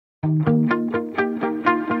Hey.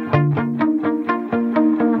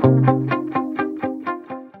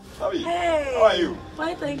 How are you?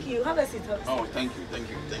 Fine, thank you. Have a seat. Oh, thank you.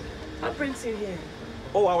 What brings you here?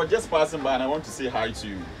 Oh, I was just passing by and I want to say hi to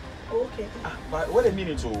you. Oh, okay. But what a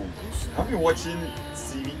minute, have you been watching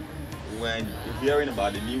TV when you're hearing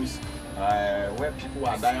about the news where people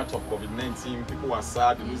are dying out of COVID-19, people are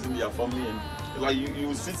sad, losing their family, and like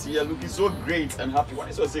you sit here looking so great and happy. What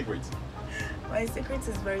is your secret? My secret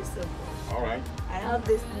is very simple. All right. I have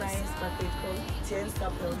this nice package called Tiens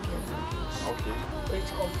Sub package, Okay. which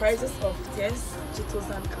comprises of Tiens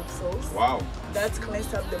capsules. Wow. That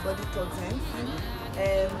cleans up the body toxins.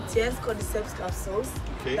 And Tiens cordyceps capsules.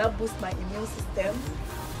 Okay. That boosts my immune system.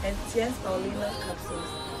 And Tiens paulina capsules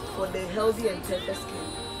for the healthy and perfect skin.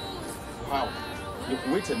 Wow.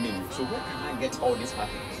 Wait a minute. So where can I get all these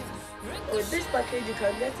packages? With this package, you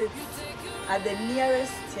can get it at the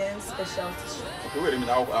nearest Tiens specialty shop. Okay, wait a minute.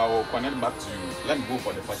 I'll connect back to you. Let me go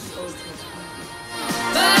for the package. Okay.